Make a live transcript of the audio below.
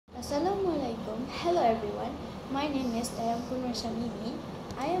Hello everyone, my name is Syahmimi.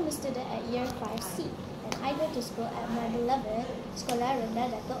 I am a student at year 5C and I go to school at my beloved Sekolah, Rendah,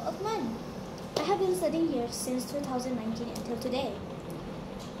 Dato, Othman. I have been studying here since 2019 until today.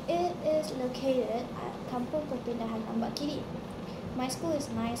 It is located at Kampung Perpindahan Ambak Kiri. My school is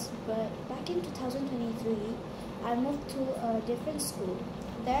nice, but back in 2023, I moved to a different school.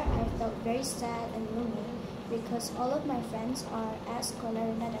 There I felt very sad and lonely because all of my friends are at Sekolah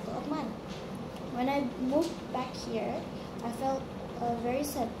Rendah Dato Othman. When I moved back here, I felt very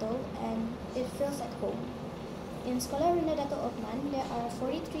settled and it feels like home. In Sekolah Rendah Dato Othman, there are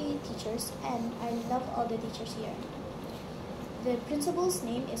 43 teachers and I love all the teachers here. The principal's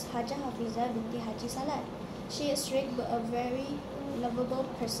name is Hajah Hafiza binti Haji Salat. She is strict but a very lovable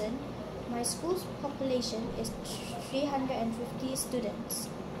person. My school's population is 350 students.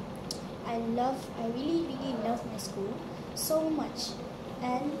 I really love my school so much,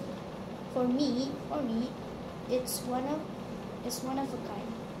 and for me, it's one of a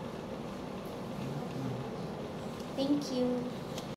kind. Thank you.